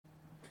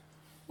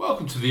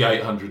welcome to the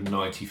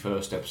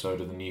 891st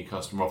episode of the New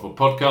Customer Offer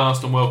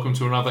podcast, and welcome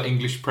to another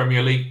English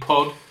Premier League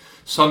pod.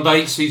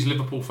 Sunday sees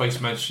Liverpool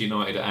face Manchester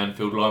United at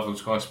Anfield, live on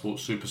Sky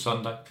Sports Super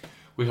Sunday.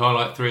 We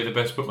highlight three of the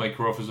best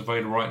bookmaker offers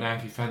available right now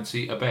if you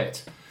fancy a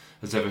bet.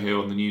 As ever here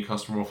on the New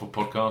Customer Offer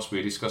podcast, we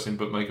are discussing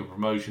bookmaker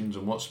promotions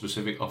and what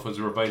specific offers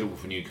are available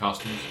for new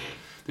customers.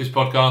 This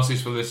podcast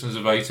is for listeners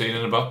of 18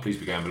 and above. Please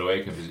be gamble aware.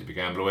 You can visit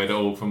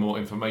begambleaware.org for more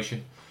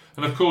information.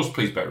 And of course,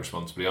 please bet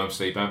responsibly. I'm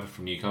Steve Bamford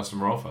from New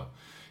Customer Offer.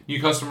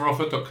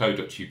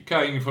 newcustomeroffer.co.uk. You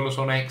can follow us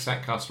on X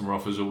at Customer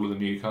Offers, all of the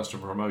new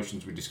customer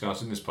promotions we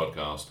discuss in this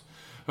podcast.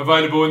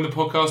 Available in the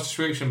podcast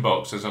description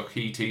box as our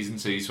key T's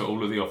and C's for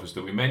all of the offers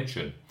that we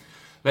mention.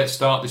 Let's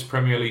start this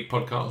Premier League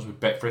podcast with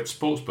Betfred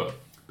Sportsbook.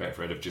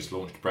 Betfred have just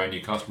launched a brand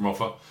new customer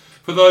offer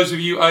for those of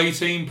you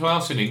 18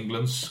 plus in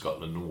England,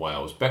 Scotland and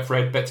Wales.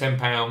 Betfred, bet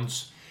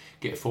 £10,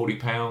 get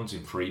 £40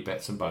 in free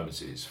bets and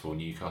bonuses for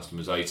new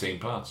customers 18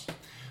 plus.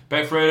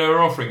 Betfred are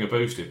offering a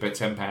boosted bet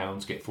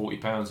 £10, get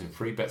 £40 in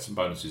free bets and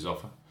bonuses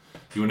offer.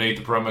 You will need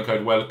the promo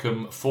code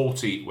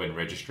WELCOME40 when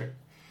registering.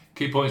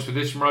 Key points for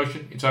this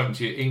promotion: it's open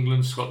to your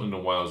England, Scotland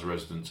and Wales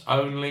residents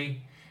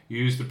only.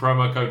 Use the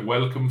promo code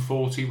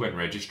WELCOME40 when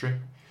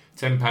registering.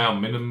 £10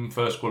 minimum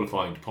first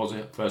qualifying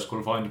deposit. First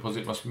qualifying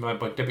deposit must be made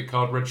by debit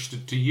card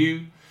registered to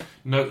you.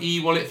 No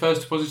e-wallet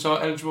first deposits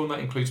are eligible, and that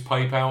includes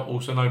PayPal.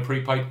 Also no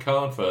prepaid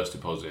card first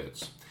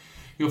deposits.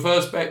 Your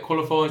first bet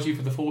qualifies you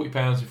for the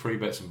 £40 in free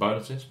bets and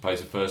bonuses. Place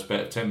a first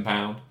bet of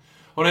 £10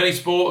 on any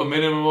sport, a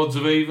minimum odds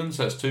of evens,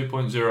 that's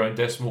 2.0 in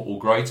decimal or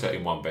greater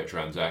in one bet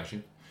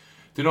transaction.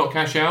 Do not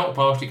cash out or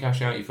partially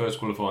cash out your first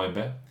qualifying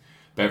bet.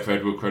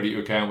 Betfred will credit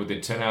your account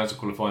within 10 hours of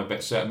qualifying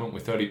bet settlement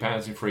with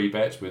 £30 in free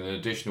bets with an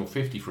additional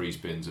 50 free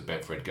spins at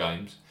Betfred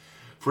games.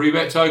 Free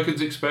bet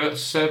tokens expire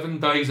 7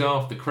 days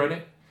after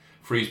credit.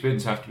 Free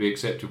spins have to be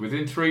accepted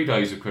within 3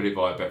 days of credit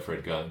via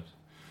Betfred games.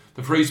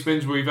 The free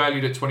spins will be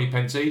valued at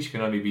 20p each, can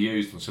only be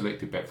used on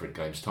selected Betfred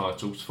Games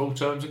titles. Full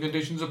terms and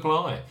conditions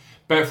apply.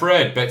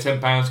 Betfred, bet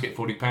 £10, get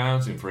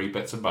 £40 in free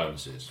bets and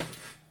bonuses.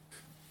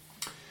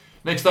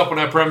 Next up on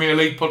our Premier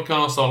League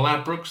podcast are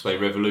Ladbrokes. They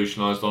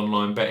revolutionised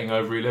online betting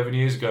over 11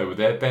 years ago with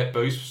their Bet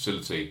Boost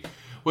facility,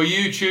 where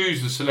you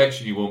choose the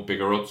selection you want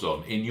bigger odds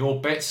on in your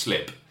bet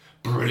slip.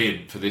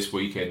 Brilliant for this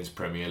weekend's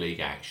Premier League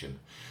action.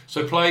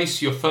 So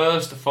place your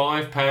first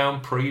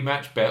 £5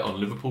 pre-match bet on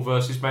Liverpool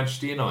versus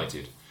Manchester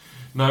United,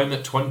 knowing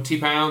that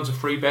 £20 of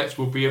free bets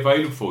will be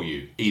available for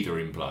you, either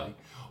in play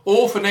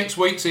or for next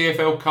week's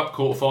EFL Cup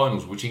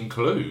quarter-finals, which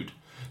include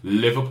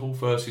Liverpool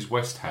versus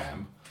West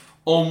Ham.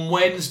 On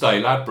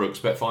Wednesday,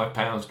 Ladbrokes bet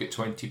 £5, get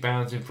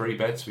 £20 in free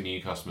bets for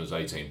new customers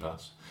 18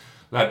 plus.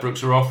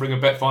 Ladbrokes are offering a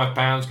bet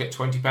 £5, get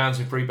 £20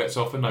 in free bets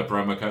offer. No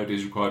promo code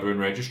is required when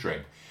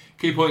registering.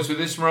 Key points for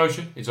this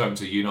promotion: it's open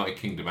to United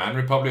Kingdom and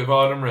Republic of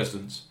Ireland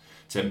residents.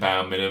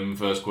 £10 minimum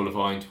first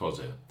qualifying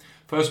deposit.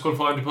 First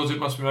qualifying deposit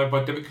must be made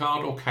by debit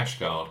card or cash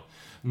card.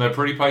 No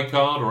prepaid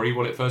card or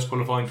e-wallet first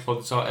qualifying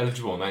deposits are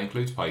eligible, and that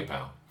includes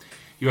PayPal.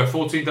 You have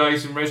 14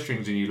 days in registering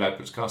as a new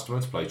Ladbrokes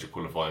customer to place your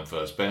qualifying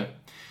first bet.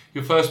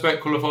 Your first bet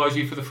qualifies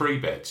you for the free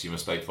bets. You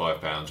must stake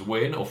 £5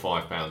 win or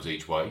 £5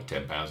 each way,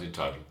 £10 in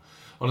total,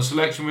 on a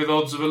selection with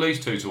odds of at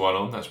least 2 to 1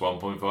 on, that's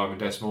 1.5 in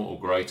decimal or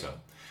greater.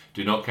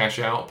 Do not cash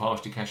out or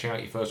partially cash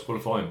out your first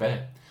qualifying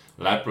bet.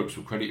 Ladbrokes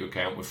will credit your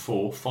account with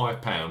 4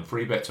 £5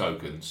 free bet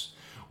tokens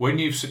when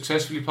you've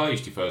successfully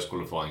placed your first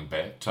qualifying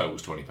bet.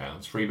 Totals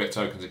 £20. Free bet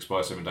tokens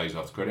expire 7 days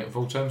after credit, and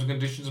full terms and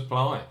conditions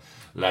apply.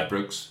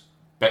 Ladbrokes,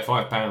 bet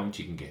 £5,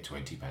 you can get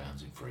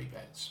 £20 in free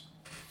bets.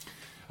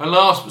 And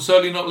last but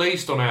certainly not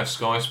least, on our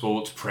Sky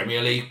Sports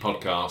Premier League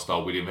podcast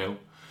are William Hill,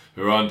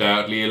 who are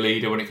undoubtedly a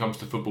leader when it comes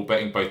to football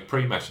betting, both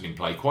pre-match and in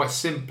play. Quite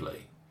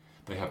simply,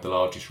 they have the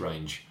largest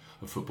range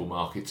of football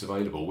markets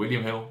available.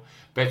 William Hill,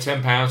 bet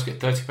 £10, get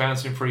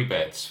 £30 in free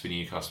bets for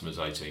new customers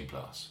 18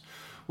 plus.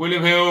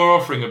 William Hill are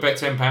offering a bet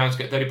 £10,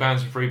 get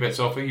 £30 in free bets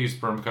offer. Use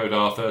the promo code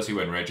R30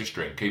 when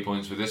registering. Key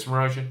points for this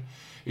promotion: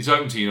 it's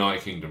open to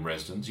United Kingdom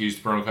residents. Use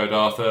the promo code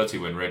R30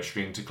 when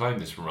registering to claim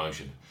this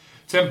promotion.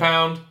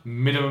 £10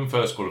 minimum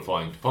first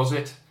qualifying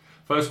deposit.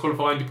 First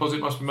qualifying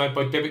deposit must be made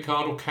by debit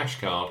card or cash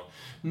card.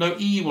 No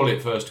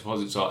e-wallet first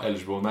deposits are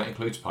eligible, and that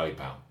includes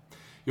PayPal.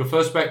 Your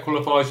first bet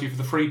qualifies you for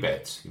the free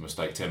bets. You must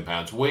stake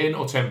 £10 win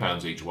or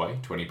 £10 each way,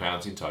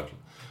 £20 in total,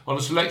 on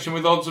a selection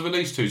with odds of at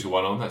least 2 to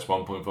 1 on, that's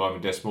 1.5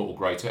 in decimal or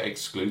greater,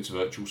 excludes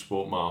virtual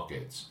sport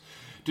markets.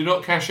 Do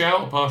not cash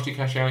out or partially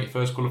cash out your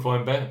first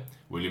qualifying bet.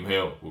 William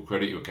Hill will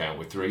credit your account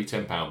with 3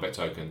 £10 bet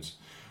tokens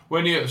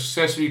when you have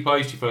successfully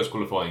placed your first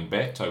qualifying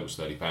bet. Totals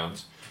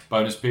 £30.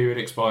 Bonus period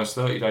expires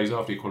 30 days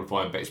after your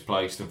qualifying bet is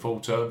placed, and full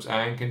terms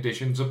and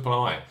conditions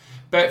apply.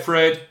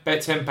 Betfred, bet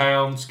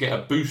 £10, get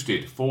a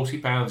boosted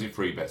 £40 in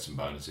free bets and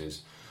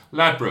bonuses.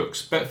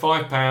 Ladbrokes, bet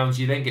 £5,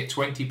 you then get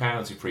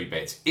 £20 in free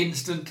bets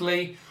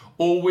instantly.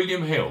 Or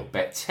William Hill,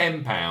 bet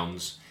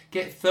 £10,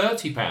 get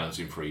 £30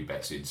 in free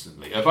bets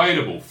instantly.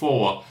 Available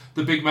for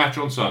the big match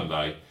on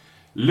Sunday.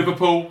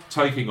 Liverpool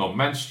taking on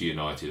Manchester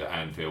United at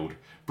Anfield.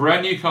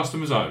 Brand new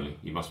customers only.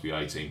 You must be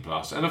 18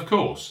 plus. And of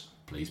course,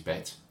 please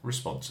bet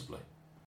responsibly.